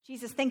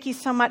Jesus, thank you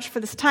so much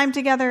for this time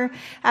together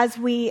as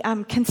we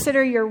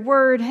consider your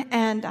word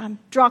and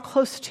draw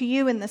close to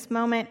you in this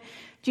moment.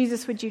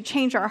 Jesus, would you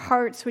change our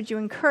hearts? Would you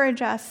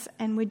encourage us?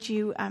 And would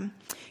you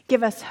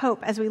give us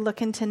hope as we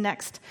look into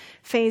next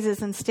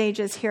phases and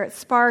stages here at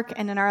Spark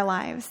and in our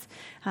lives,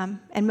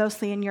 and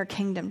mostly in your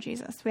kingdom,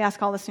 Jesus. We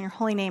ask all this in your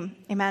holy name.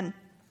 Amen.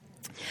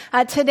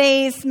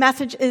 Today's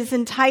message is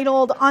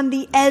entitled On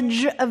the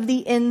Edge of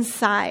the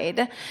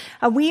Inside.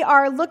 We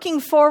are looking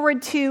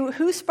forward to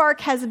who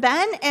Spark has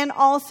been and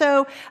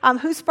also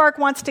who Spark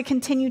wants to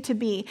continue to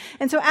be.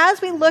 And so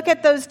as we look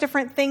at those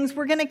different things,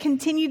 we're going to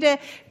continue to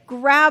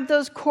grab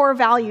those core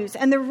values.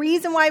 And the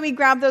reason why we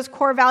grab those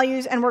core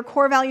values and we're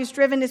core values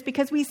driven is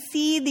because we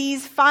see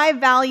these 5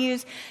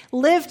 values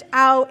lived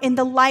out in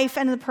the life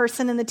and the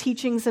person and the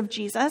teachings of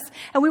Jesus.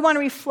 And we want to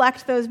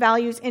reflect those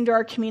values into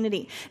our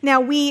community. Now,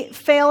 we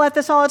fail at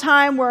this all the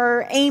time.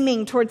 We're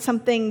aiming towards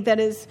something that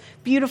is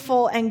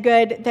beautiful and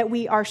good that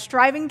we are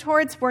striving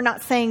towards. We're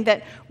not saying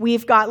that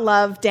we've got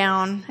love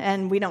down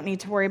and we don't need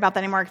to worry about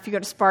that anymore. If you go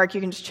to Spark,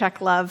 you can just check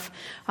love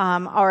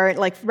or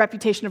like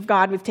reputation of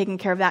God. We've taken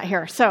care of that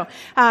here. So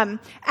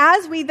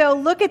as we, though,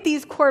 look at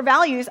these core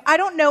values, I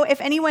don't know if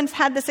anyone's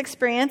had this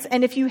experience,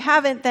 and if you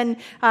haven't, then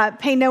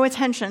pay no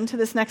attention to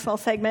this next little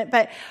segment.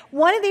 But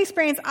one of the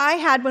experiences I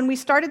had when we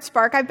started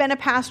Spark, I've been a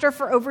pastor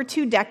for over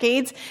 2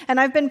 decades, and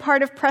I've been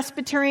part of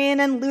Presbyterian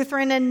and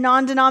Lutheran and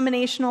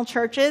non-denominational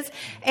churches.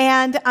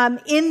 And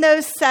in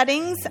those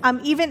settings,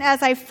 even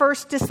as I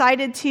first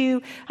decided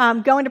to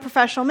go into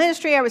professional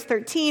ministry, I was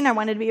 13, I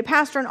wanted to be a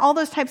pastor, and all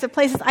those types of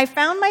places, I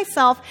found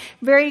myself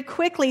very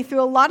quickly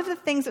through a lot of the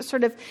things that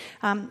sort of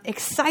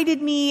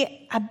excited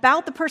me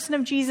about the person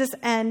of Jesus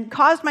and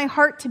caused my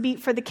heart to beat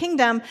for the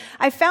kingdom.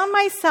 I found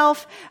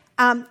myself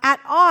at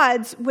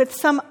odds with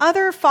some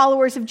other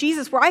followers of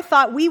Jesus where I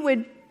thought we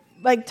would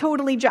like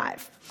totally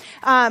jive.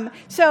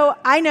 So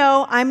I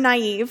know I'm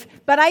naive,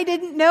 but I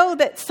didn't know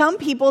that some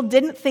people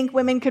didn't think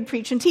women could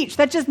preach and teach.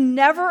 That just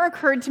never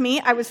occurred to me.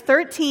 I was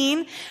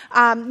 13.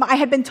 I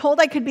had been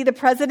told I could be the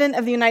president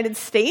of the United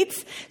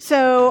States,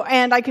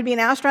 and I could be an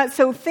astronaut.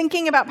 So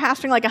thinking about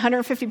pastoring like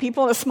 150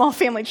 people in a small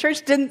family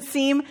church didn't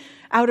seem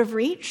out of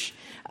reach.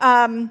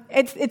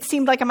 It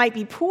seemed like I might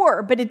be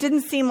poor, but it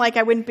didn't seem like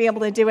I wouldn't be able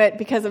to do it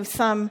because of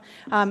some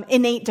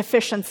innate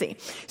deficiency.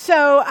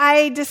 So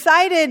I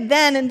decided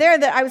then and there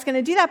that I was going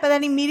to do that, but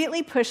that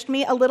immediately pushed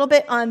me a little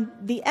bit on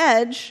the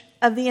edge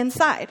of the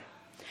inside.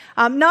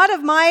 Not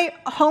of my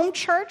home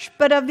church,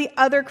 but of the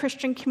other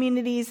Christian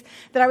communities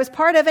that I was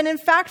part of. And in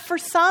fact, for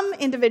some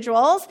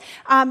individuals,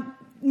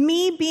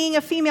 me being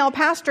a female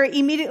pastor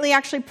immediately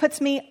actually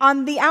puts me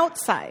on the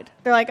outside.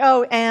 They're like,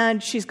 oh,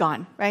 and she's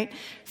gone, right?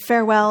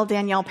 Farewell,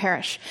 Danielle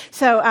Parrish.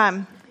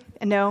 So,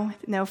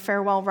 no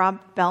farewell Rob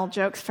Bell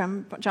jokes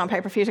from John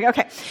Piper Fusion.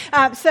 Okay,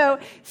 so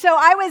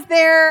I was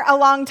there a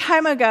long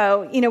time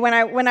ago,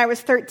 when I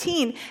was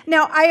 13.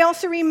 Now, I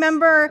also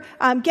remember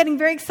getting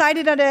very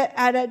excited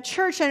at a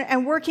church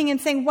and working and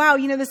saying, wow,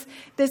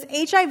 this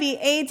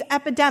HIV/AIDS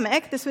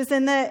epidemic, this was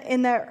in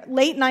the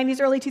late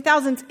 90s, early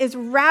 2000s, is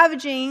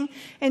ravaging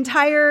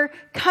entire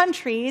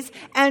countries,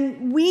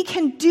 and we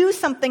can do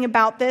something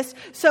about this.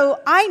 So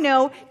I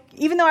know,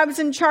 even though I was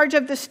in charge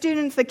of the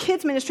students, the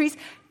kids ministries,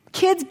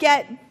 kids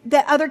get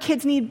that other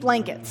kids need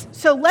blankets.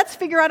 So let's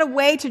figure out a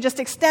way to just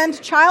extend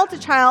child to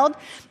child,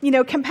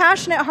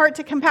 compassionate heart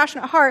to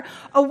compassionate heart,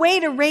 a way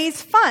to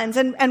raise funds.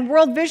 And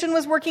World Vision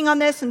was working on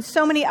this, and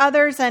so many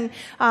others, and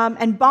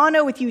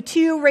Bono with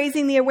U2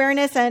 raising the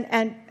awareness,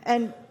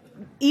 and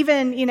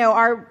even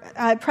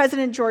our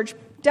President George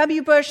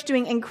W. Bush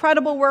doing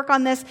incredible work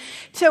on this.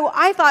 So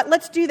I thought,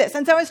 let's do this.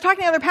 And so I was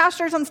talking to other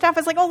pastors on staff. I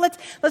was like, oh, let's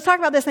talk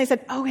about this. And they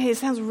said, okay, it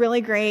sounds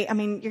really great. I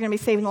mean, you're going to be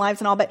saving lives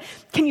and all, but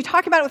can you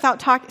talk about it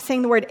without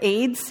saying the word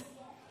AIDS?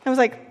 I was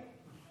like,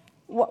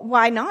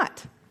 why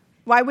not?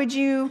 Why would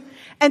you?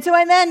 And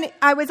then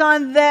I was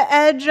on the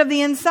edge of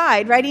the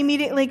inside, right?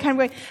 Immediately kind of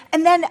going.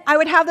 And then I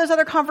would have those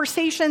other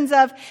conversations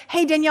of,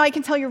 hey, Danielle, I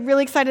can tell you're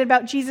really excited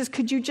about Jesus.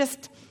 Could you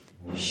just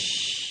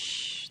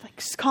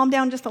just calm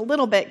down just a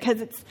little bit,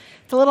 because it's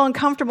a little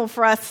uncomfortable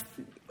for us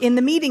in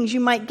the meetings. You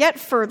might get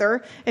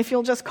further if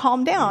you'll just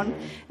calm down.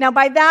 Now,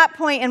 by that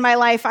point in my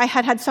life, I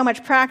had so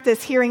much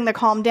practice hearing the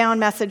calm down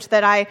message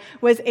that I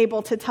was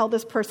able to tell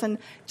this person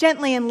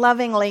gently and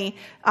lovingly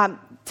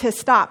to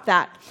stop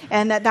that,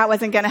 and that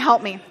wasn't going to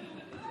help me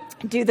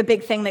do the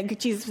big thing that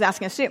Jesus was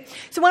asking us to do.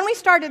 So when we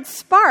started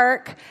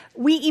Spark,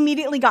 we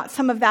immediately got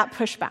some of that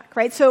pushback,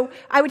 right? So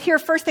I would hear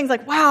first things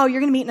like, wow,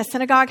 you're going to meet in a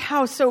synagogue?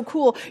 How so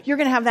cool. You're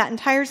going to have that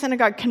entire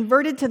synagogue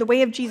converted to the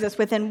way of Jesus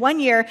within 1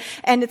 year,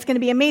 and it's going to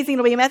be amazing.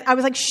 It'll be amazing. I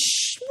was like,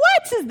 shh,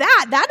 what is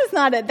that? That's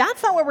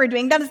not what we're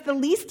doing. That is the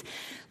least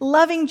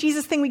loving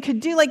Jesus thing we could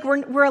do. Like,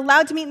 we're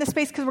allowed to meet in this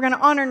space because we're going to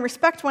honor and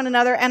respect one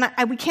another, and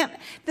we can't,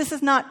 this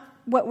is not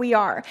what we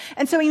are.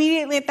 And so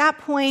immediately at that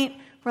point,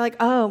 we're like,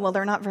 oh, well,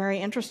 they're not very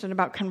interested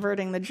about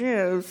converting the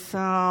Jews, so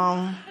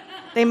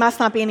They must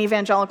not be an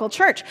evangelical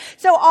church.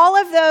 So all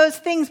of those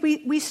things,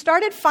 we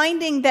started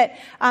finding that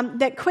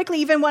that quickly,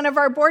 even one of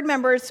our board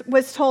members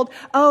was told,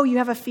 oh, you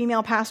have a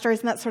female pastor,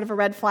 isn't that sort of a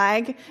red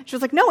flag? She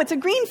was like, no, it's a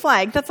green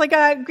flag. That's like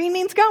a green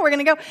means go, we're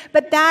going to go.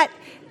 But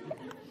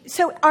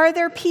so are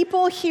there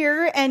people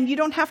here, and you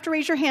don't have to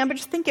raise your hand, but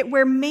just think it,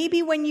 where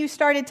maybe when you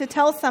started to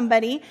tell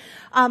somebody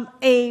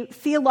a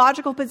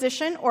theological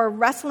position or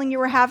wrestling you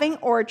were having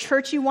or a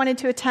church you wanted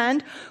to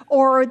attend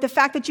or the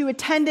fact that you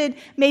attended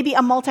maybe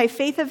a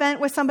multi-faith event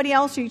with somebody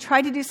else or you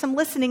tried to do some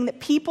listening, that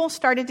people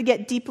started to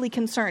get deeply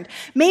concerned.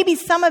 Maybe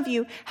some of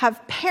you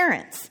have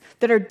parents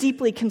that are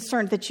deeply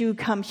concerned that you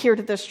come here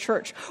to this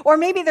church. Or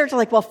maybe they're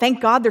like, well,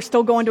 thank God they're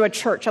still going to a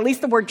church. At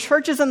least the word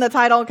church is in the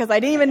title because I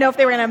didn't even know if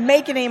they were going to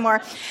make it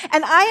anymore.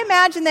 And I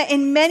imagine that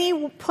in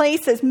many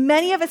places,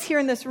 many of us here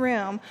in this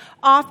room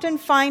often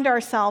find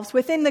ourselves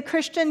within the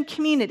Christian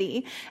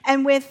community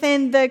and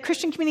within the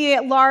Christian community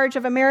at large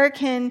of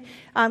American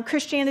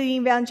Christianity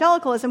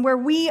evangelicalism, where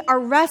we are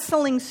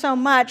wrestling so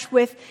much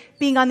with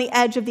being on the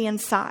edge of the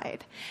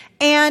inside.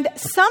 And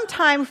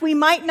sometimes we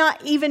might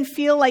not even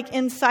feel like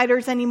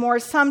insiders anymore.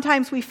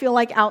 Sometimes we feel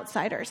like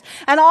outsiders.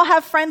 And I'll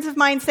have friends of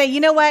mine say,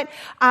 you know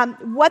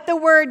what the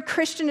word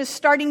Christian is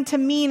starting to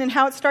mean and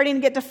how it's starting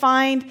to get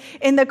defined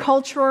in the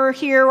culture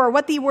here, or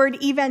what the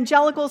word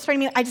evangelical is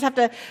starting to mean, I just have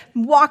to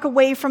walk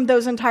away from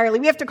those entirely.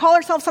 We have to call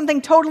ourselves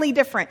something totally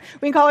different.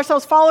 We can call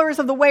ourselves followers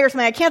of the way or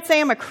something. I can't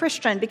say I'm a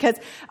Christian because,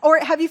 or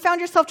have you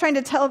found yourself trying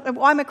to tell,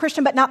 well, I'm a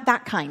Christian, but not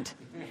that kind?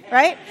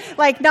 Right?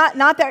 Like not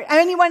that,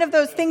 any one of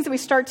those things that we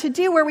start to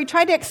do where we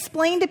try to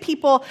explain to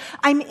people,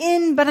 I'm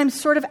in, but I'm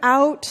sort of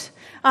out.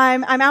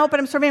 I'm out, but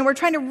I'm sort of in. We're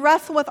trying to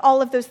wrestle with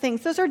all of those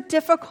things. Those are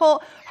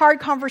difficult, hard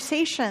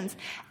conversations.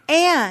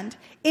 And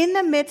in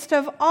the midst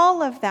of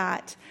all of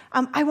that,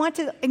 I want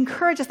to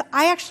encourage us.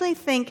 I actually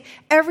think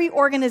every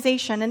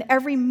organization and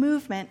every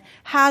movement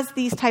has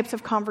these types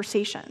of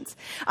conversations.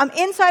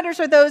 Insiders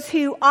are those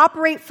who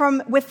operate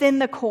from within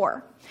the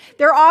core.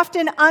 They're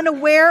often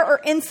unaware or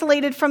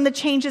insulated from the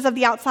changes of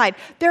the outside.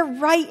 They're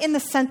right in the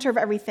center of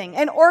everything.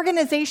 And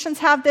organizations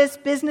have this,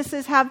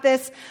 businesses have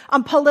this,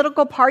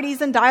 political parties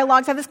and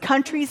dialogues have this,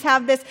 countries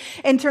have this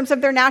in terms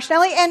of their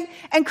nationality,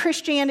 and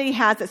Christianity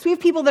has this. We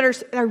have people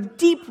that are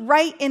deep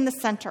right in the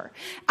center.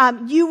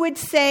 You would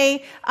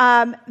say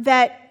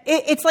that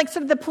it's like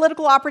sort of the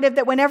political operative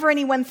that whenever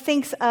anyone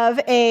thinks of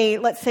a,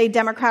 let's say,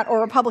 Democrat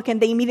or Republican,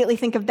 they immediately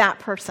think of that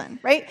person,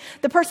 right?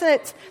 The person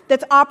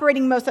that's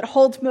operating most, that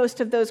holds most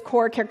of those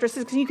core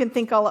characteristics, because you can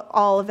think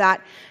all of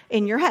that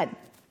in your head.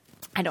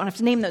 I don't have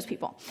to name those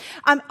people.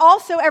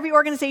 Also, every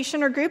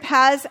organization or group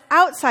has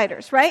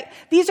outsiders, right?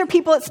 These are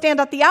people that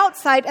stand at the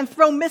outside and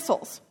throw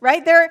missiles,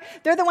 right? They're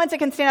the ones that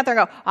can stand out there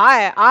and go,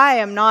 I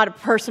am not a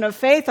person of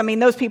faith. I mean,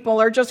 those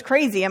people are just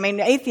crazy. I mean,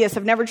 atheists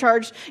have never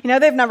charged,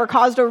 they've never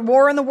caused a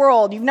war in the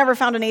world. You've never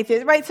found an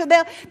atheist, right? So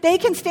they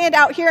can stand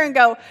out here and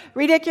go,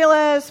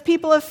 ridiculous,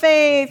 people of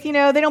faith, they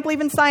don't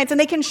believe in science. And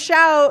they can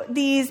shout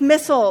these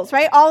missiles,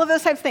 right? All of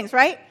those types of things,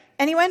 right?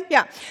 Anyone?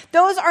 Yeah.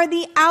 Those are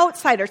the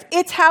outsiders.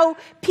 It's how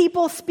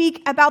people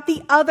speak about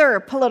the other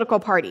political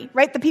party,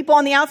 right? The people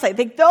on the outside.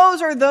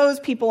 Those are those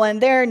people and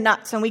they're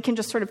nuts, and we can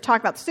just sort of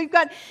talk about this. So you've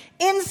got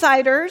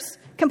insiders,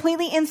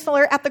 completely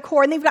insular at the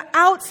core, and they've got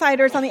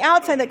outsiders on the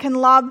outside that can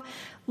lob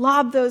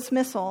those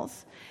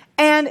missiles.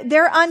 And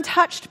they're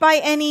untouched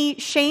by any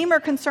shame or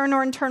concern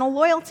or internal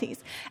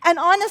loyalties. And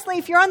honestly,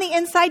 if you're on the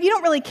inside, you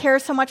don't really care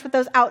so much what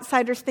those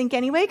outsiders think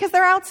anyway, because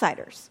they're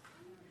outsiders.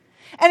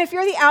 And if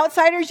you're the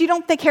outsiders, you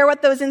don't care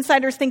what those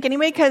insiders think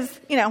anyway, because,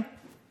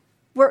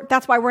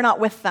 that's why we're not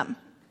with them.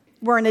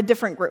 We're in a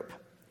different group.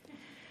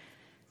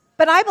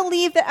 But I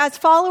believe that as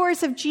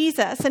followers of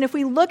Jesus, and if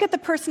we look at the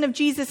person of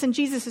Jesus and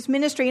Jesus'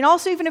 ministry, and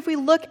also even if we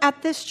look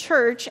at this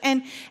church,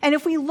 and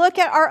if we look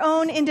at our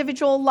own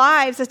individual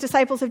lives as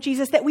disciples of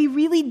Jesus, that we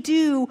really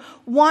do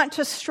want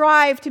to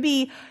strive to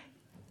be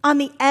on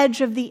the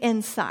edge of the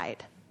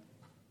inside.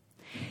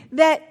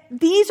 That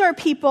these are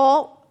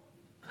people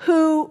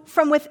who,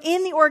 from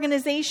within the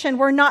organization,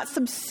 were not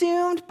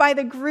subsumed by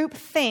the group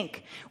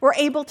think, were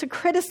able to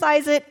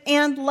criticize it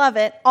and love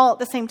it all at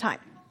the same time.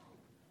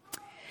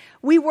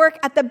 We work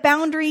at the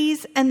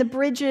boundaries and the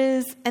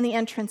bridges and the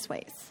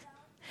entranceways.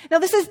 Now,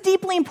 this is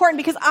deeply important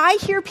because I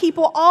hear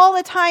people all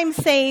the time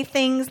say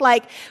things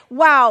like,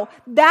 wow,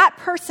 that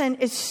person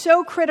is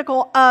so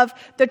critical of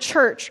the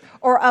church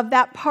or of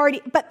that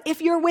party. But if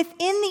you're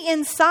within the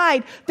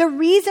inside, the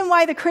reason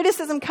why the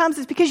criticism comes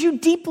is because you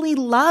deeply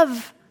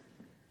love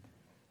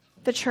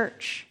the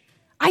church.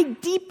 I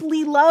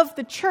deeply love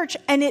the church,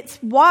 and it's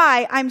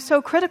why I'm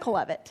so critical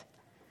of it.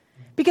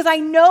 Because I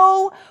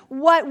know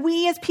what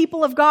we as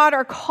people of God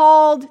are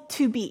called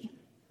to be.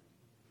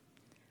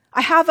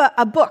 I have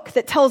a book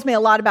that tells me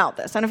a lot about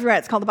this. I don't know if you read it.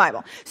 It's called the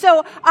Bible.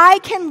 So I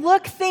can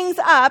look things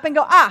up and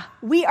go,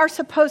 we are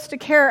supposed to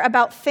care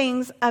about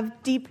things of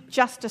deep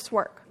justice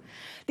work.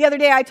 The other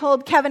day I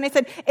told Kevin, I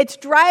said, it's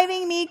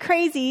driving me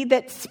crazy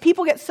that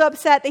people get so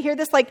upset. They hear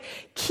this like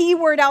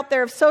keyword out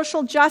there of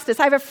social justice.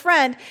 I have a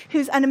friend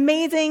who's an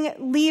amazing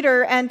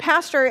leader and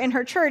pastor in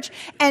her church,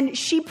 and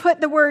she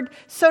put the word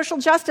social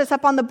justice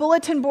up on the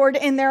bulletin board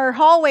in their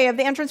hallway of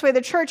the entranceway of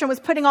the church and was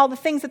putting all the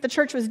things that the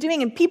church was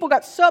doing, and people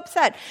got so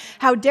upset.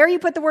 How dare you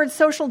put the word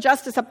social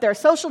justice up there?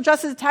 Social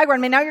justice is a tagline. I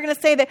mean, now you're going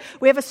to say that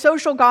we have a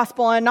social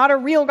gospel and not a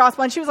real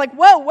gospel. And she was like,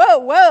 whoa, whoa,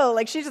 whoa.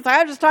 Like she's just like,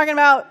 I'm just talking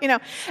about,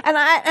 and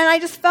I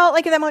just felt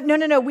like at that moment,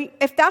 no.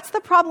 If that's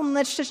the problem,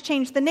 let's just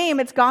change the name.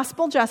 It's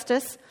gospel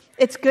justice.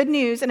 It's good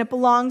news, and it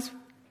belongs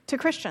to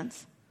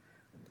Christians.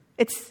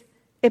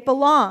 It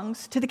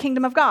belongs to the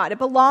kingdom of God. It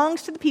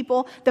belongs to the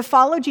people that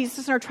follow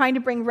Jesus and are trying to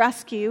bring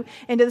rescue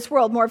into this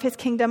world, more of his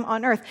kingdom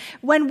on earth.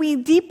 When we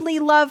deeply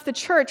love the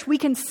church, we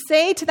can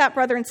say to that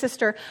brother and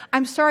sister,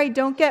 I'm sorry,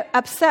 don't get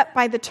upset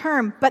by the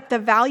term, but the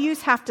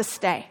values have to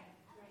stay.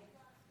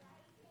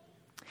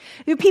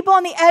 The people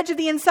on the edge of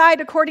the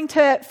inside, according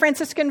to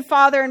Franciscan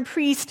father and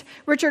priest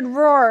Richard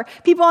Rohr,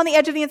 people on the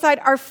edge of the inside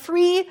are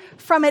free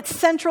from its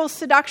central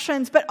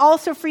seductions, but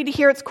also free to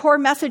hear its core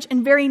message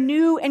in very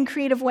new and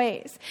creative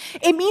ways.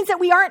 It means that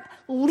we aren't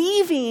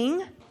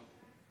leaving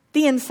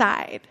the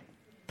inside,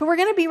 but we're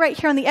going to be right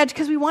here on the edge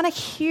because we want to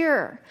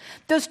hear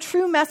those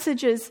true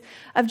messages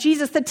of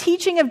Jesus, the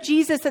teaching of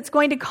Jesus that's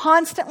going to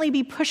constantly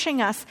be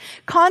pushing us,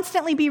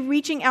 constantly be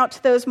reaching out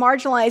to those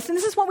marginalized. And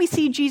this is what we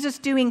see Jesus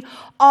doing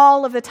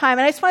all of the time.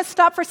 And I just want to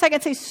stop for a second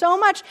and say so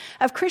much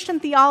of Christian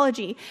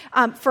theology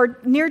for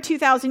near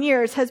 2,000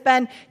 years has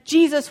been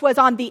Jesus was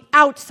on the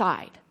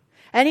outside.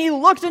 And he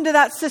looked into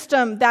that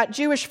system, that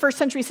Jewish first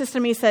century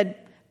system, he said,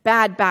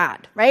 bad,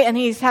 right? And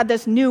he's had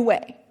this new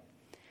way.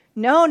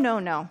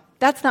 No.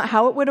 That's not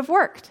how it would have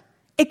worked.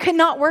 It could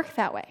not work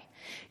that way.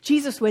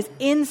 Jesus was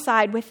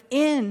inside,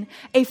 within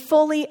a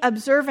fully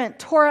observant,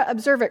 Torah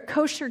observant,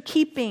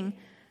 kosher-keeping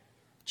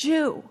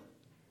Jew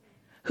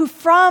who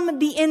from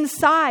the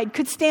inside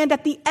could stand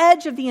at the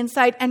edge of the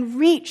inside and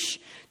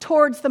reach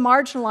towards the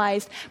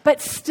marginalized,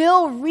 but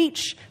still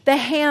reach the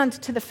hand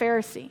to the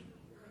Pharisee,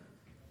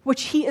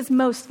 which he is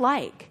most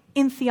like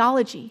in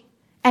theology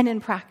and in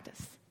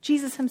practice.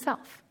 Jesus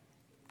himself.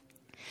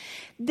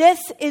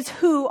 This is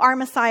who our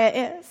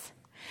Messiah is.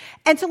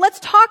 And so let's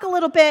talk a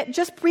little bit,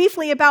 just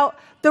briefly, about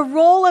the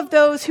role of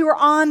those who are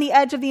on the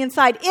edge of the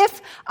inside.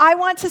 If I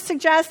want to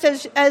suggest,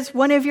 as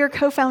one of your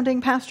co-founding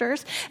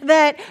pastors,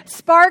 that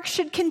Spark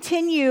should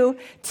continue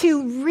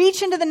to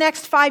reach into the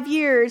next 5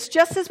 years,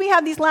 just as we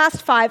have these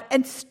last 5,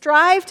 and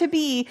strive to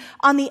be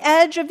on the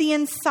edge of the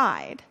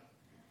inside,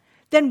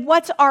 then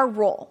what's our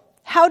role?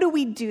 How do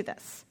we do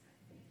this?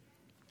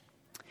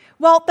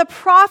 Well, the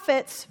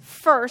prophets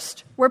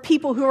first were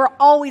people who are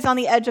always on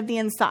the edge of the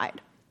inside.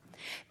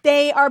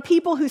 They are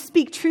people who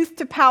speak truth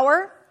to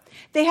power.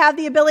 They have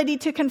the ability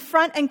to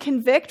confront and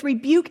convict,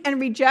 rebuke and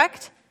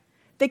reject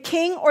the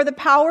king or the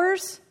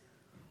powers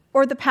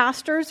or the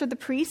pastors or the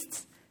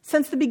priests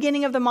since the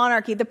beginning of the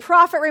monarchy. The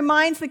prophet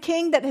reminds the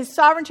king that his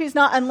sovereignty is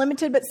not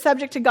unlimited but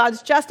subject to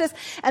God's justice.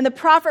 And the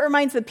prophet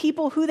reminds the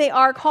people who they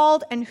are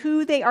called and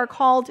who they are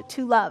called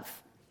to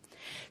love.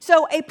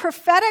 So a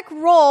prophetic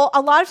role, a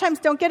lot of times,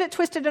 don't get it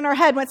twisted in our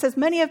head when it says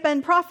many have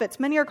been prophets,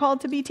 many are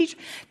called to be teachers.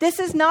 This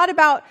is not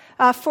about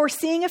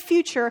foreseeing a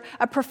future.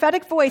 A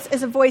prophetic voice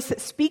is a voice that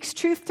speaks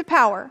truth to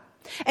power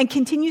and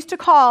continues to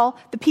call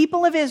the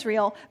people of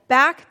Israel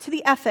back to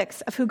the ethics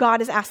of who God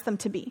has asked them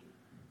to be.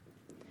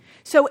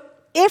 So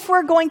if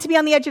we're going to be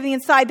on the edge of the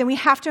inside, then we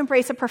have to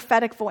embrace a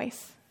prophetic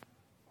voice.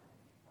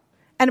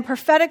 And a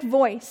prophetic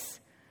voice,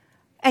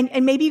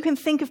 and maybe you can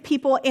think of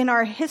people in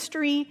our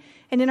history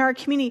and in our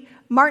community,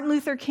 Martin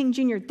Luther King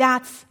Jr.,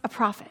 that's a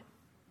prophet.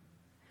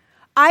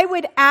 I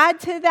would add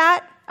to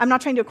that, I'm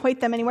not trying to equate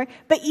them anymore,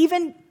 but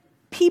even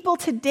people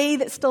today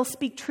that still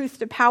speak truth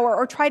to power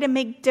or try to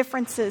make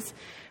differences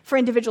for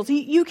individuals.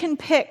 You can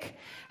pick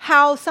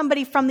how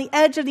somebody from the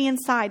edge of the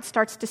inside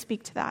starts to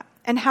speak to that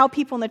and how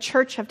people in the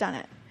church have done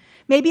it.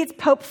 Maybe it's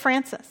Pope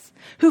Francis,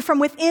 who from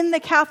within the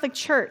Catholic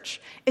Church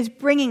is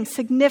bringing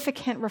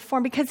significant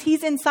reform because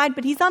he's inside,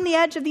 but he's on the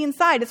edge of the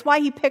inside. It's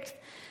why he picked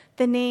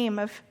the name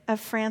of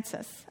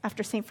Francis,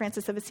 after St.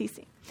 Francis of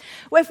Assisi.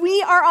 Well, if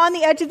we are on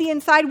the edge of the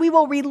inside, we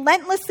will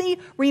relentlessly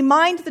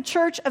remind the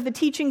church of the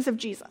teachings of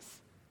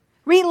Jesus.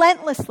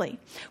 Relentlessly.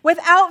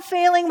 Without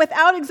failing,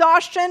 without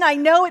exhaustion. I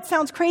know it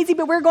sounds crazy,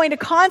 but we're going to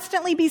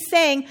constantly be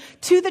saying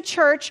to the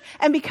church,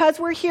 and because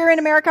we're here in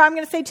America, I'm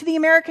going to say to the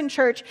American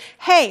church,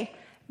 hey,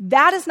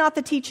 that is not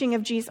the teaching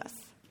of Jesus.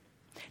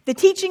 The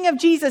teaching of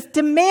Jesus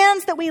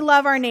demands that we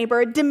love our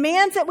neighbor,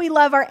 demands that we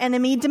love our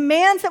enemy,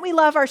 demands that we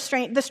love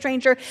the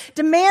stranger,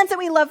 demands that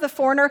we love the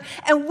foreigner,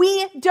 and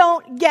we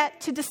don't get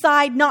to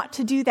decide not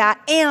to do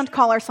that and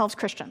call ourselves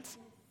Christians.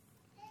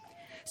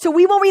 So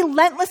we will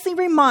relentlessly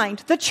remind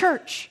the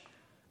church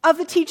of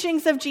the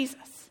teachings of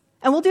Jesus.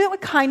 And we'll do it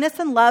with kindness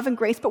and love and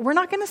grace, but we're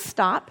not going to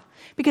stop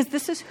because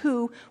this is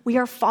who we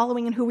are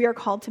following and who we are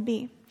called to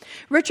be.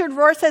 Richard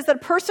Rohr says that a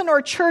person or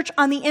a church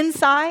on the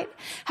inside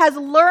has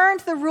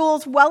learned the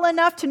rules well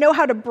enough to know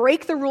how to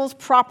break the rules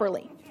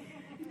properly.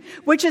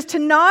 which is to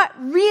not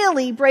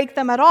really break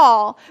them at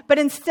all, but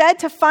instead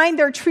to find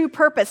their true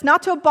purpose,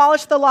 not to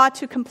abolish the law,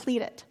 to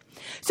complete it.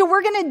 So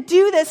we're going to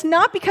do this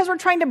not because we're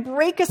trying to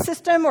break a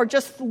system or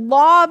just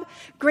lob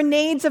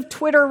grenades of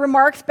Twitter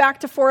remarks back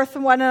to forth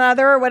from one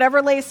another or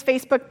whatever lays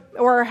Facebook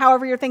or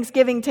however your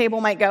Thanksgiving table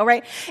might go,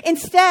 right?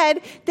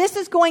 Instead, this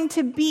is going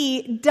to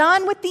be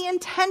done with the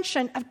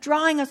intention of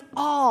drawing us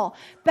all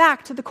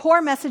back to the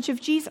core message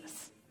of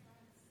Jesus.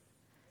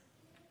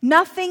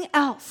 Nothing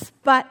else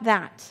but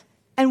that.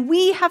 And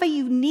we have a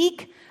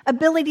unique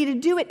ability to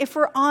do it if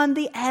we're on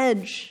the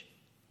edge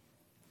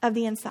of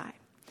the inside.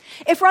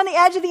 If we're on the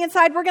edge of the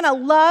inside, we're going to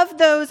love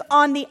those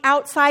on the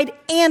outside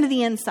and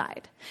the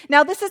inside.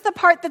 Now, this is the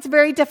part that's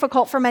very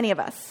difficult for many of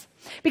us.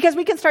 Because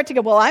we can start to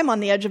go, well, I'm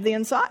on the edge of the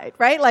inside,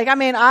 right? Like,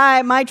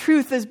 my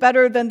truth is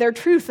better than their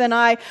truth, and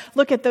I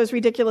look at those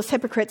ridiculous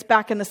hypocrites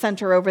back in the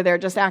center over there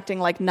just acting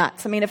like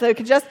nuts. If they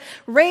could just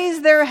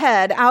raise their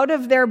head out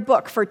of their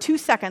book for 2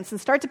 seconds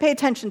and start to pay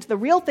attention to the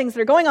real things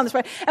that are going on this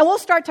way, and we'll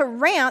start to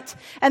rant,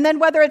 and then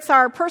whether it's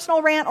our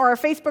personal rant or our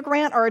Facebook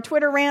rant or a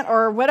Twitter rant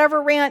or whatever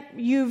rant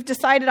you've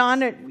decided on,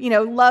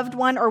 loved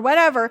one or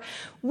whatever,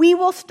 we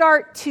will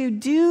start to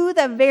do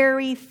the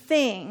very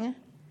thing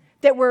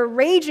that we're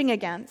raging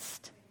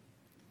against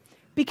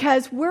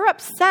because we're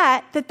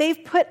upset that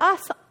they've put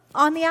us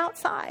on the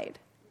outside.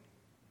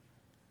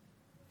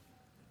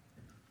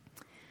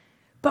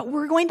 But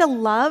we're going to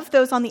love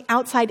those on the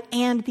outside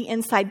and the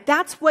inside.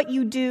 That's what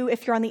you do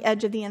if you're on the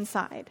edge of the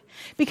inside.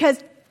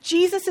 Because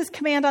Jesus'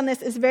 command on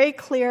this is very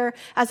clear.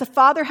 As the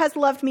Father has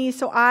loved me,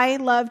 so I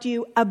loved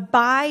you.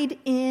 Abide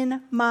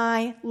in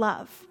my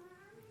love.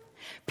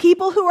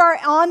 People who are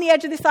on the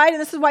edge of the side,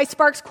 and this is why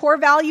Spark's core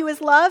value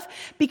is love,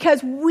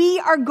 because we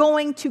are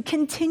going to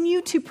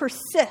continue to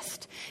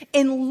persist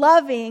in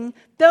loving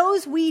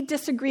those we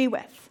disagree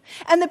with.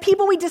 And the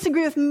people we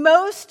disagree with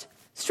most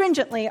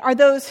stringently are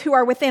those who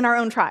are within our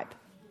own tribe,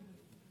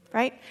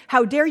 right?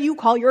 How dare you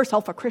call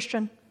yourself a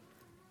Christian?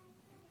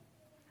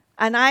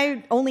 And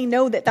I only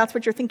know that that's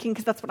what you're thinking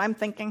because that's what I'm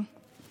thinking.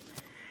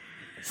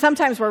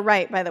 Sometimes we're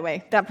right, by the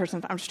way. That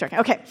person, I'm just joking.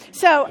 Okay,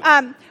 so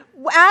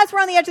as we're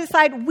on the edge of the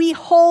side, we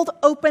hold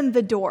open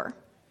the door.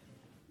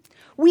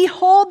 We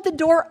hold the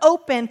door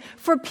open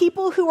for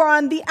people who are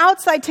on the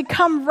outside to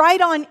come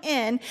right on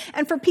in,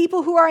 and for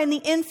people who are on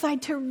the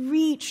inside to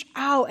reach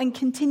out and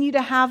continue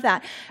to have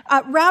that.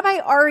 Rabbi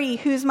Ari,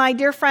 who's my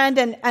dear friend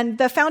and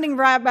the founding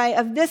rabbi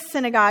of this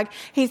synagogue,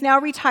 he's now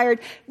retired.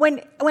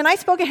 When I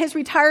spoke at his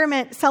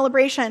retirement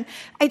celebration,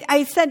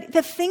 I said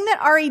the thing that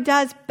Ari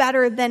does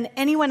better than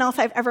anyone else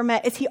I've ever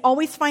met is he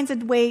always finds a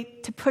way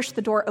to push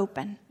the door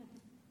open.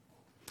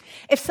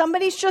 If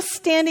somebody's just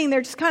standing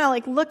there, just kind of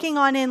like looking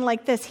on in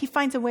like this, he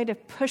finds a way to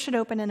push it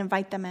open and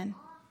invite them in.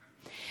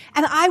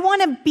 And I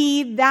want to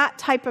be that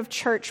type of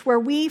church where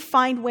we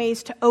find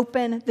ways to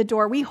open the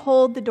door. We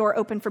hold the door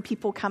open for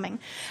people coming.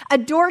 A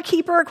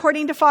doorkeeper,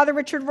 according to Father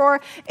Richard Rohr,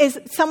 is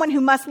someone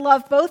who must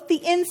love both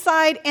the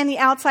inside and the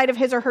outside of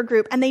his or her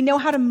group. And they know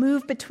how to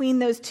move between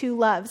those two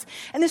loves.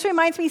 And this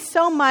reminds me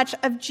so much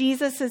of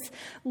Jesus'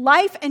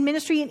 life and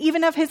ministry and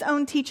even of his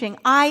own teaching.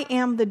 I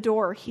am the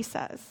door, he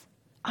says.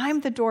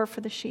 I'm the door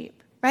for the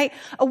sheep, right?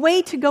 A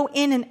way to go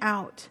in and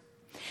out.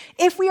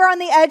 If we are on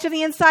the edge of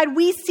the inside,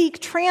 we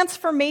seek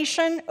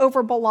transformation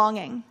over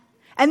belonging.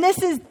 And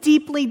this is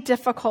deeply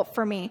difficult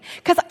for me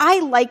because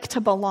I like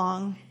to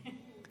belong.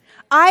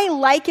 I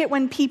like it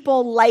when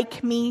people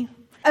like me.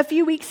 A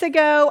few weeks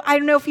ago, I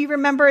don't know if you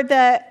remember,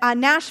 the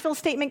Nashville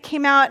statement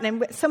came out,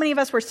 and so many of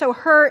us were so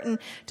hurt and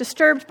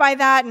disturbed by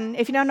that. And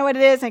if you don't know what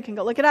it is, I can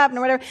go look it up and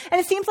whatever. And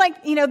it seems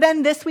like,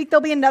 then this week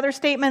there'll be another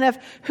statement of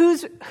who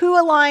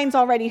aligns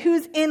already,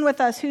 who's in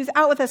with us, who's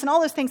out with us, and all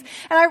those things.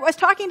 And I was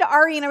talking to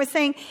Ari, and I was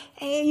saying,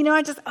 hey,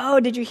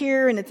 did you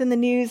hear? And it's in the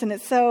news, and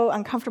it's so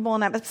uncomfortable,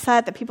 and I'm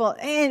upset that people,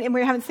 and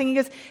we're having this thing. He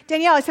goes,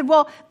 Danielle, I said,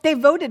 well, they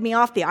voted me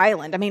off the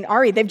island.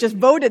 Ari, they've just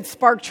voted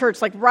Spark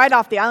Church, like right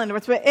off the island.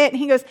 What's it? And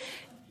he goes,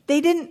 they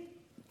didn't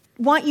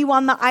want you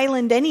on the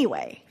island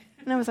anyway.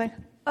 And I was like,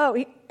 oh.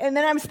 And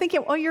then I was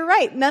thinking, well, you're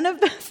right. None of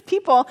those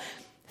people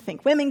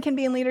think women can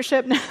be in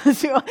leadership. I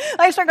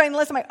started going to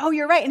listen. I'm like, oh,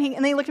 you're right.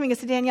 And they looked at me and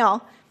said,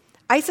 Danielle,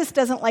 ISIS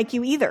doesn't like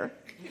you either.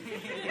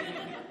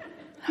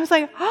 I was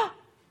like, oh,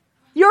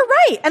 you're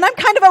right. And I'm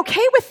kind of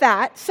okay with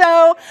that.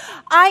 So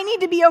I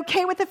need to be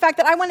okay with the fact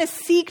that I want to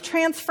seek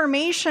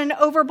transformation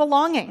over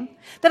belonging.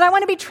 That I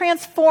want to be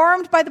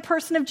transformed by the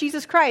person of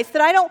Jesus Christ.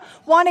 That I don't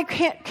want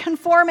to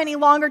conform any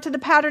longer to the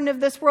pattern of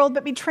this world,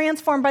 but be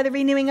transformed by the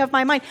renewing of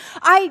my mind.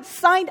 I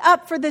signed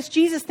up for this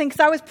Jesus thing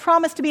because I was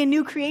promised to be a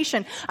new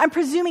creation. I'm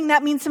presuming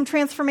that means some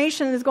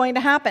transformation is going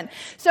to happen.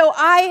 So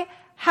I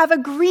have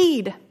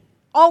agreed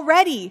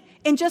already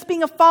in just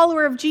being a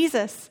follower of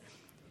Jesus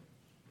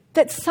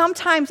that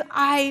sometimes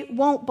I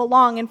won't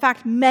belong. In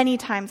fact, many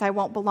times I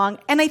won't belong.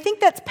 And I think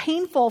that's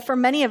painful for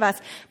many of us.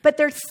 But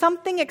there's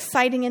something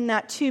exciting in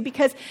that too.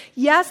 Because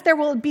yes, there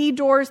will be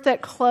doors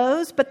that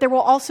close, but there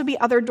will also be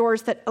other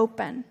doors that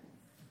open.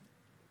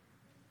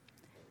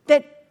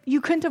 That you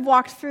couldn't have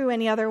walked through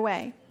any other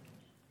way.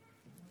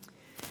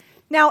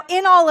 Now,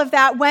 in all of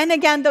that, when,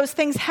 again, those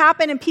things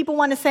happen and people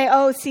want to say,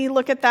 oh, see,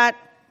 look at that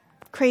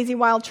crazy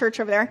wild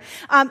church over there,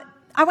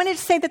 I wanted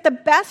to say that the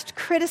best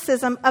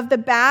criticism of the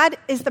bad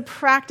is the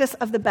practice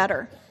of the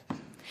better.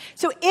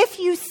 So if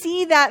you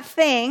see that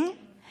thing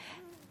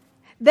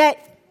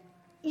that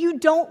you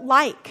don't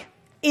like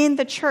in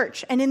the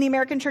church and in the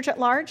American church at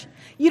large,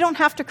 you don't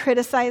have to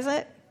criticize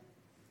it.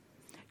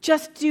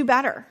 Just do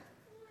better.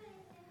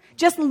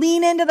 Just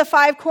lean into the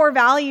 5 core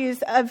values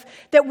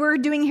that we're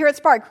doing here at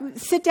Spark.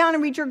 Sit down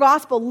and read your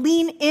gospel.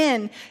 Lean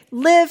in.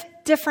 Live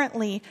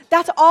differently.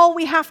 That's all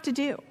we have to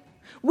do.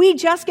 We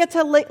just get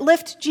to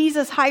lift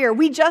Jesus higher.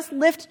 We just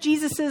lift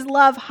Jesus'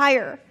 love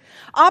higher.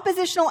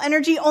 Oppositional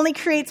energy only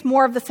creates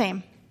more of the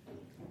same.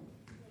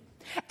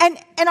 And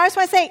I just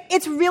want to say,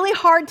 it's really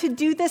hard to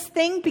do this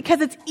thing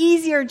because it's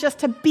easier just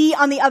to be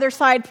on the other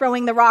side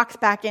throwing the rocks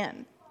back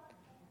in.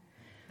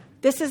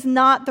 This is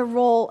not the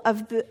role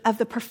of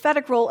the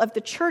prophetic role of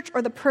the church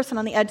or the person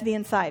on the edge of the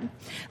inside.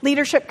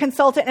 Leadership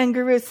consultant and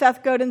guru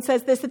Seth Godin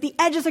says this, that the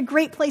edge is a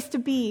great place to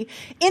be.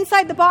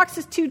 Inside the box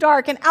is too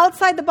dark, and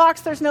outside the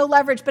box there's no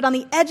leverage, but on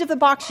the edge of the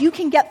box you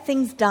can get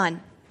things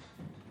done.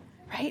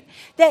 Right?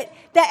 That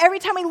every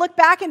time we look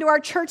back into our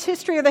church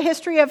history or the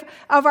history of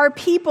our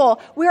people,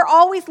 we're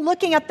always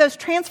looking at those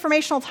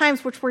transformational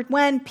times, which were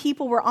when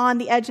people were on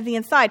the edge of the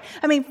inside.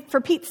 I mean,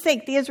 for Pete's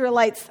sake, the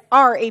Israelites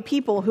are a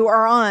people who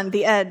are on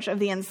the edge of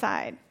the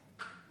inside.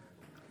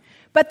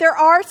 But there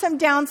are some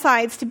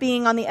downsides to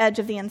being on the edge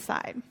of the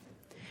inside.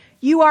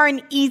 You are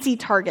an easy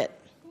target.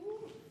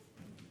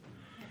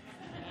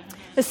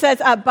 This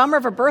says, bummer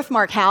of a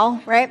birthmark,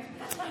 Hal, right?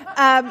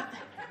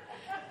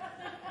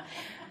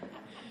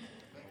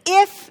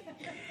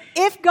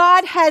 If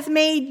God has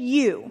made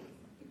you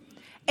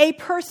a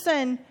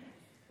person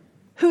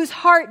whose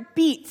heart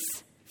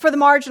beats for the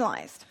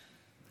marginalized,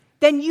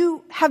 then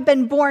you have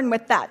been born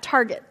with that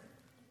target.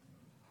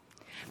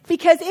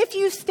 Because if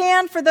you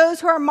stand for those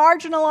who are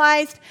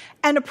marginalized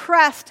and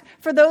oppressed,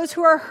 for those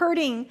who are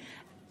hurting,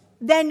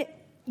 then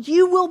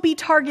you will be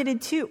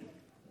targeted too.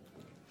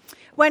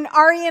 When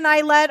Ari and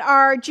I led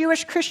our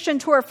Jewish Christian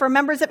tour for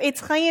members of Eitz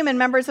Chaim and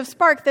members of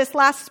Spark this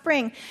last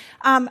spring,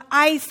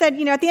 I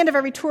said, at the end of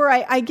every tour,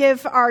 I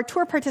give our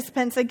tour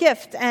participants a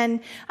gift.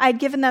 And I'd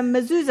given them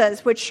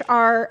mezuzahs, which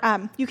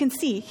are, you can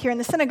see here in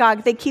the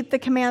synagogue, they keep the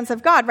commands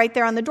of God right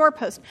there on the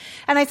doorpost.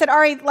 And I said,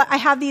 Ari, I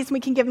have these and we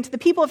can give them to the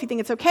people if you think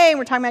it's okay. And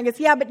we're talking about it. He goes,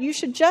 yeah, but you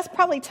should just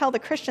probably tell the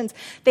Christians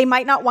they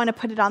might not want to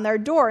put it on their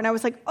door. And I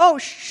was like, oh,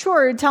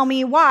 sure, tell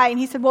me why. And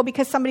he said, well,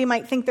 because somebody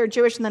might think they're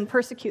Jewish and then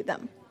persecute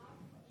them.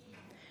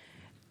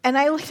 And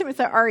I looked at him and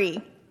said,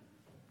 Ari,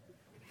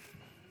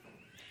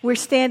 we're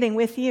standing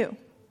with you.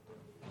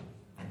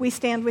 We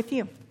stand with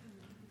you.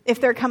 If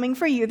they're coming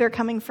for you, they're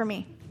coming for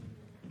me.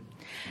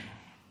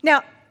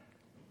 Now,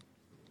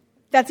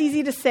 that's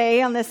easy to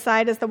say on this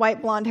side as the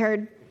white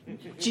blonde-haired,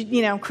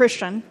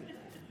 Christian.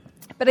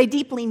 But I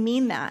deeply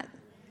mean that.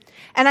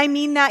 And I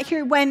mean that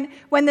here when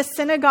the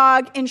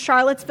synagogue in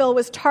Charlottesville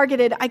was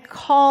targeted,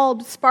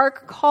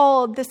 Spark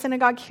called the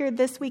synagogue here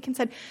this week and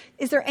said,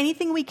 is there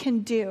anything we can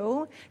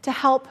do to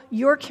help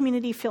your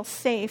community feel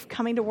safe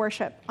coming to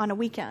worship on a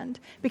weekend?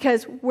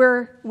 Because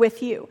we're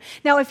with you.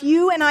 Now, if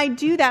you and I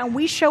do that and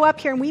we show up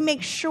here and we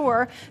make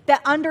sure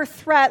that under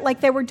threat,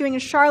 like they were doing in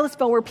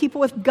Charlottesville, where people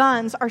with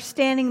guns are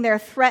standing there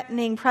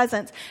threatening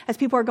presence as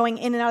people are going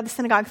in and out of the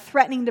synagogue,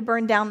 threatening to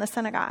burn down the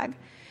synagogue,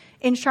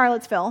 in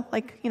Charlottesville,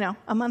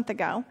 a month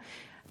ago,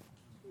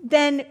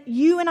 then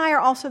you and I are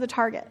also the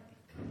target.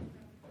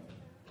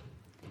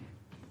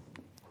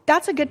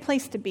 That's a good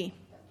place to be.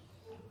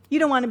 You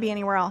don't want to be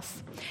anywhere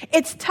else.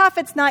 It's tough.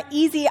 It's not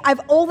easy.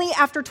 I've only,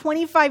 after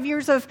 25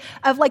 years of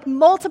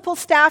multiple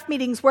staff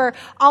meetings where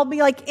I'll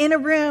be in a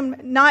room,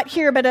 not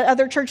here, but at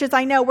other churches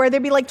I know, where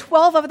there'd be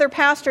 12 other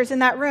pastors in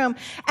that room.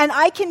 And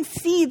I can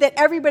see that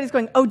everybody's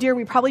going, oh dear,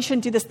 we probably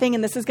shouldn't do this thing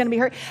and this is going to be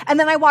hurt. And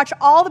then I watch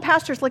all the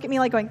pastors look at me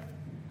going,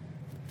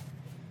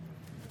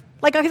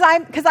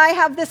 because I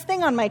have this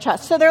thing on my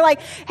chest. So they're like,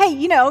 hey,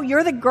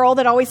 you're the girl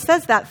that always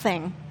says that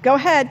thing. Go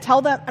ahead,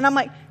 tell them. And I'm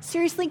like,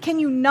 seriously, can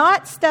you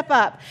not step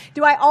up?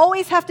 Do I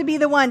always have to be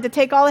the one to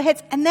take all the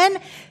hits? And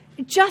then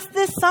just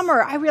this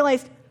summer, I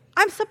realized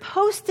I'm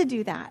supposed to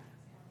do that.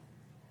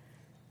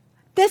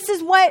 This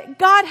is what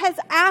God has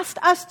asked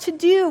us to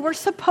do. We're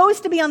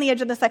supposed to be on the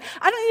edge of the side.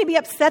 I don't need to be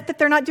upset that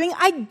they're not doing it.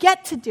 I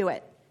get to do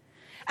it.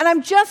 And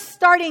I'm just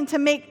starting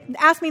to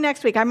ask me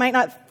next week. I might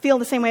not feel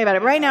the same way about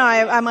it. Right now,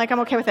 I'm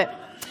okay with it.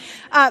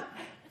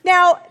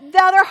 Now,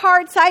 the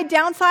other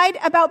downside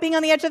about being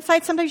on the edge of the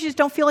side, sometimes you just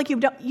don't feel like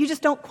you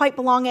just don't quite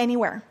belong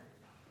anywhere.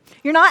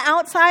 You're not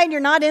outside,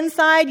 you're not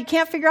inside, you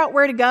can't figure out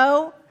where to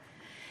go.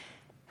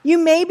 You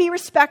may be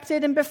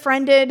respected and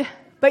befriended,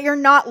 but you're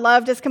not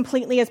loved as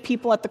completely as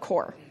people at the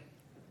core.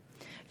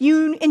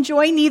 You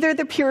enjoy neither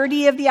the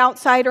purity of the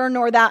outsider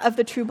nor that of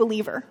the true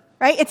believer.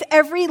 Right? It's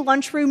every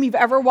lunchroom you've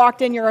ever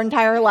walked in your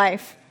entire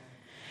life.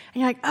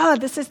 And you're like, oh,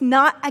 this is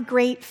not a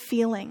great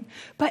feeling.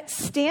 But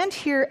stand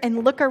here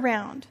and look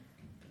around.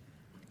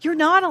 You're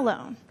not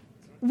alone.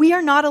 We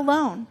are not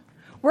alone.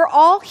 We're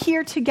all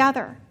here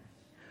together.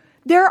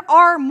 There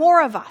are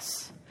more of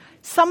us.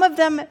 Some of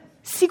them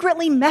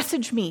secretly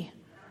message me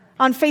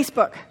on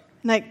Facebook.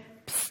 Like,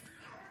 "Psst,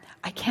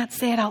 I can't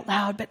say it out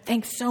loud, but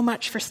thanks so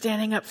much for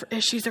standing up for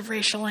issues of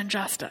racial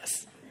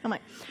injustice." I'm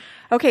like,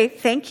 okay,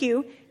 thank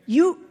you.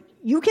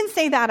 You can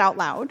say that out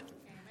loud.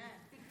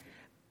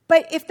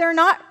 But if they're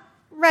not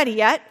ready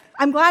yet,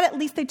 I'm glad at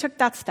least they took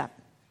that step.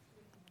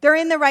 They're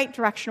in the right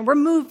direction. We're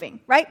moving,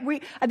 right?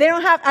 I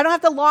don't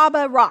have to lob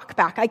a rock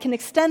back. I can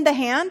extend the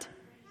hand,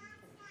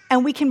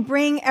 and we can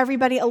bring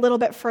everybody a little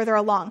bit further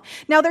along.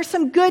 Now, there's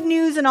some good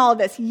news in all of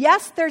this.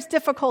 Yes, there's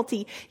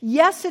difficulty.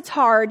 Yes, it's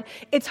hard.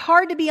 It's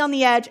hard to be on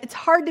the edge. It's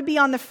hard to be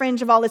on the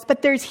fringe of all this,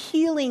 but there's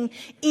healing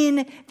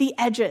in the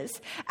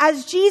edges.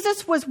 As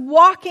Jesus was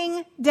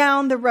walking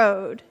down the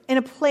road in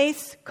a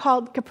place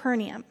called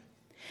Capernaum,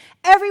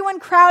 everyone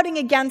crowding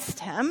against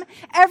him,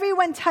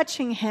 everyone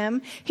touching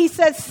him, he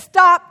says,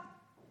 "Stop.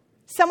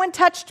 Someone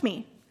touched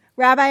me."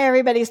 "Rabbi,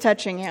 everybody's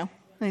touching you."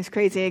 And he's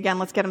crazy again.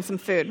 Let's get him some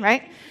food,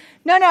 right?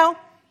 No.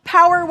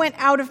 Power went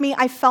out of me.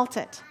 I felt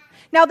it.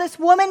 Now, this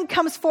woman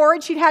comes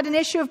forward. She'd had an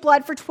issue of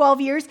blood for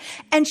 12 years,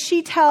 and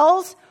she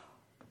tells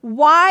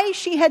why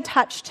she had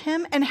touched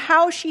him and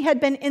how she had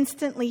been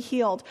instantly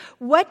healed.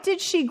 What did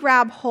she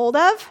grab hold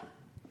of?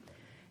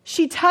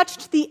 She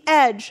touched the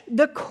edge,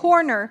 the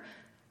corner,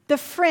 the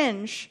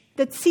fringe,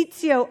 the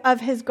tzitio of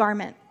his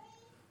garment.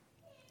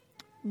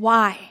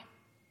 Why?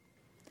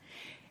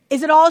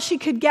 Is it all she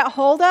could get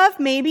hold of?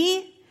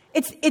 Maybe.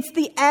 It's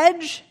the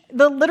edge,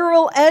 the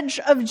literal edge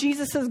of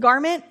Jesus'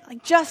 garment,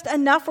 like just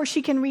enough where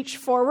she can reach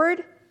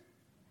forward.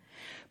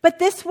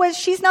 But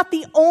she's not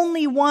the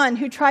only one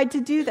who tried to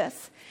do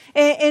this.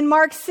 In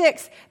Mark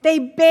 6, they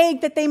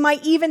begged that they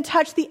might even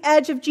touch the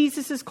edge of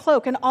Jesus'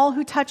 cloak, and all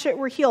who touch it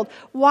were healed.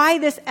 Why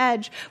this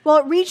edge? Well,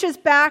 it reaches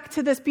back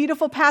to this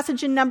beautiful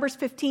passage in Numbers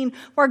 15,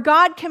 where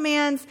God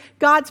commands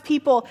God's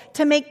people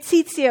to make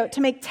tzitziot, to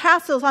make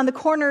tassels on the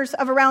corners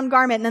of a round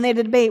garment. And then they had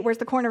a debate, where's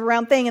the corner of a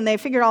round thing? And they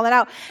figured all that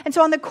out. And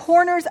so on the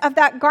corners of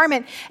that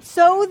garment,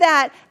 so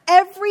that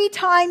every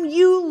time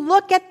you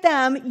look at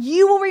them,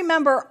 you will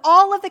remember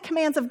all of the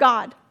commands of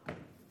God.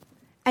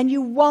 And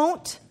you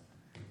won't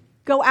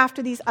go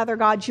after these other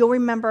gods. You'll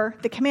remember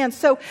the commands.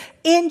 So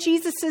in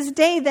Jesus'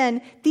 day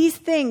then, these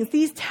things,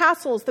 these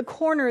tassels, the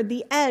corner,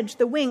 the edge,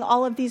 the wing,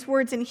 all of these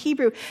words in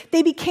Hebrew,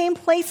 they became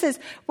places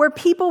where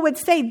people would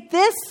say,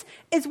 this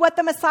is what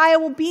the Messiah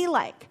will be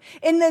like.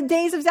 In the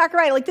days of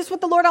Zechariah, like this is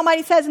what the Lord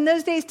Almighty says, in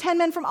those days 10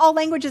 men from all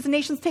languages and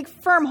nations take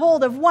firm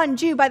hold of one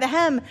Jew by the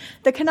hem,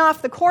 the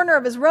kanaf, the corner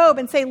of his robe,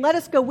 and say, let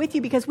us go with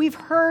you, because we've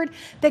heard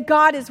that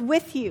God is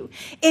with you.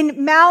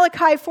 In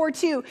Malachi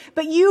 4:2,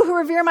 but you who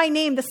revere my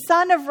name, the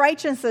Son of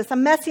Righteousness, a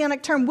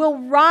messianic term, will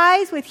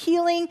rise with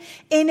healing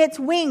in its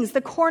wings,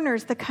 the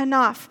corners, the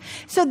kanaf.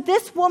 So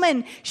this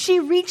woman, she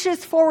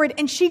reaches forward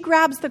and she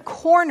grabs the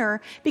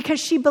corner because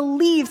she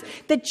believes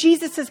that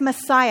Jesus is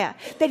Messiah,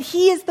 that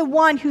he is the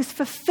one who's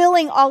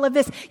fulfilling all of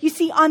this. You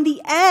see, on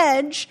the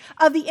edge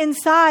of the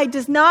inside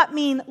does not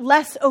mean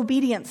less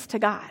obedience to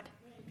God.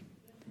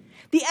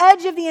 The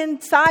edge of the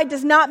inside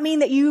does not mean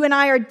that you and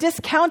I are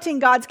discounting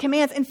God's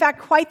commands. In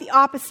fact, quite the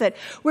opposite.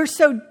 We're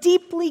so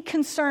deeply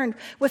concerned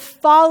with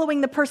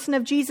following the person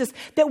of Jesus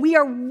that we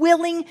are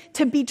willing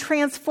to be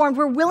transformed.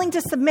 We're willing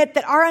to submit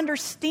that our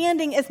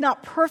understanding is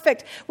not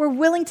perfect. We're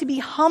willing to be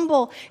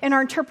humble in our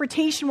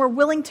interpretation. We're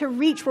willing to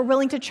reach. We're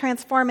willing to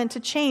transform and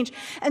to change.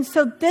 And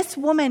so this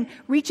woman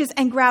reaches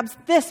and grabs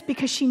this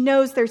because she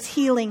knows there's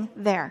healing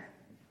there.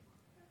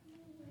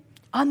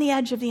 On the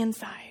edge of the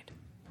inside,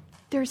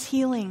 there's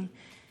healing.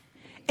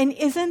 And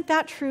isn't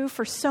that true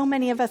for so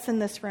many of us in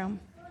this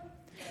room?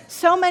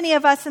 So many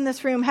of us in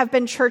this room have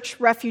been church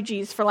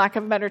refugees, for lack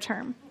of a better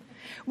term.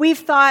 We've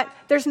thought,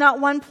 there's not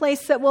one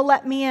place that will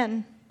let me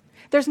in.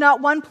 There's not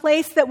one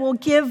place that will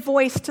give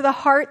voice to the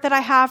heart that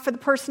I have for the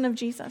person of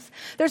Jesus.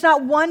 There's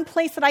not one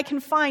place that I can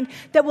find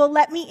that will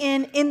let me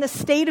in the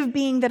state of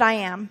being that I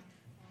am.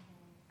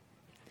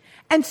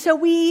 And so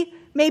we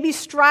maybe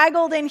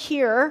straggled in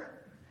here.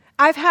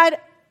 I've had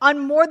on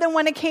more than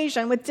one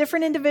occasion with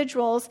different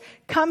individuals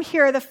come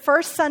here the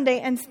first Sunday,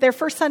 and their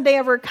first Sunday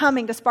ever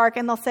coming to Spark,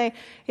 and they'll say,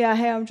 yeah,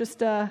 hey, I'm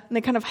just, and they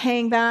kind of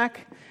hang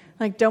back,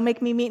 like, don't make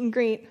me meet and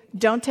greet.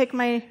 Don't take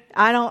my,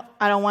 I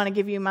don't want to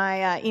give you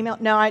my email.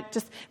 No,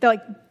 they're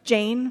like,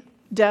 Jane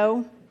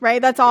Doe,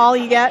 right? That's all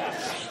you get.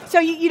 So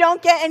you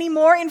don't get any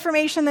more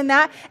information than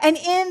that. And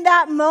in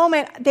that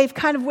moment, they've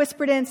kind of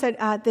whispered in and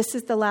said, this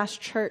is the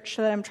last church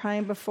that I'm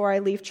trying before I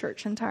leave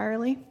church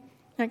entirely.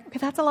 Like, okay,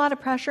 that's a lot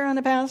of pressure on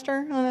the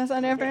pastor on this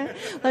and everything.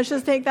 Let's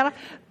just take that off.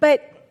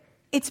 But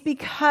it's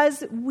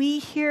because we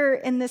here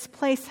in this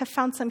place have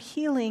found some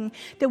healing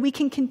that we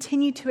can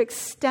continue to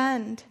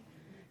extend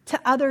to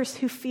others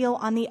who feel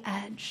on the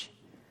edge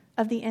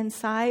of the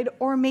inside,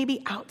 or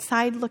maybe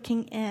outside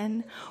looking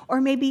in, or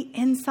maybe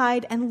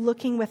inside and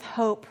looking with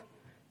hope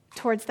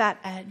towards that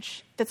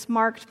edge that's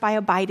marked by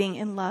abiding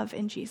in love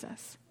in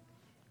Jesus.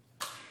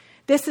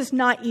 This is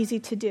not easy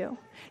to do.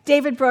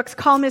 David Brooks,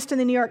 columnist in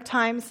the New York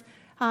Times,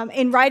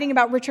 in writing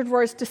about Richard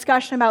Rohr's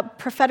discussion about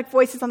prophetic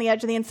voices on the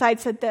edge of the inside,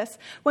 said this: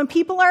 when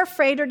people are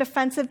afraid or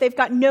defensive, they've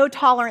got no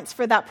tolerance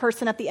for that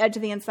person at the edge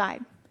of the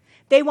inside.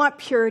 They want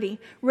purity,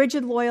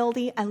 rigid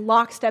loyalty, and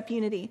lockstep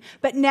unity.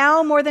 But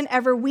now more than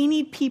ever, we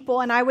need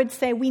people, and I would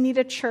say we need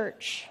a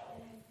church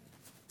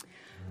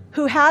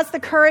who has the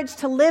courage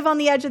to live on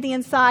the edge of the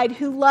inside,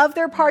 who love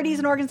their parties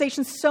and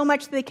organizations so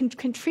much that they can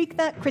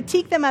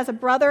critique them as a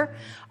brother,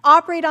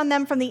 operate on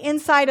them from the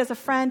inside as a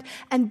friend,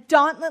 and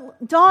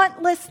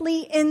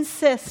dauntlessly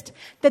insist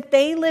that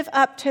they live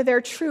up to their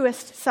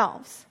truest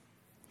selves.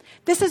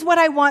 This is what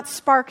I want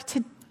Spark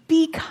to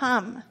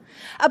become.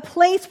 A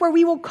place where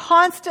we will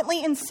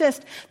constantly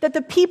insist that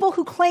the people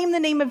who claim the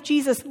name of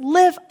Jesus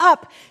live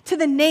up to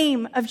the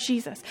name of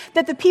Jesus.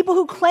 That the people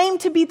who claim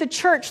to be the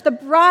church, the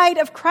bride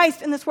of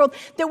Christ in this world,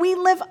 that we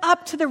live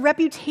up to the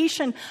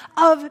reputation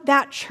of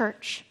that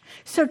church.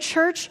 So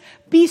church,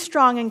 be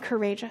strong and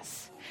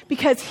courageous.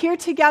 Because here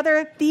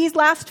together, these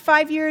last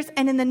 5 years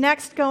and in the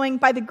next going,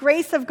 by the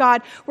grace of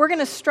God, we're going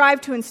to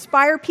strive to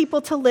inspire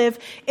people to live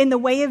in the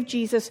way of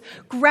Jesus,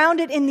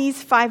 grounded in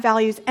these 5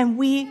 values, and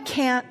we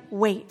can't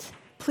wait.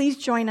 Please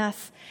join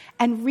us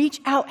and reach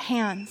out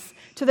hands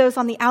to those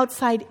on the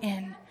outside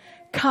in.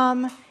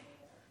 Come,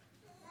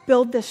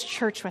 build this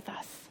church with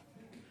us.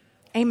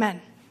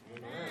 Amen.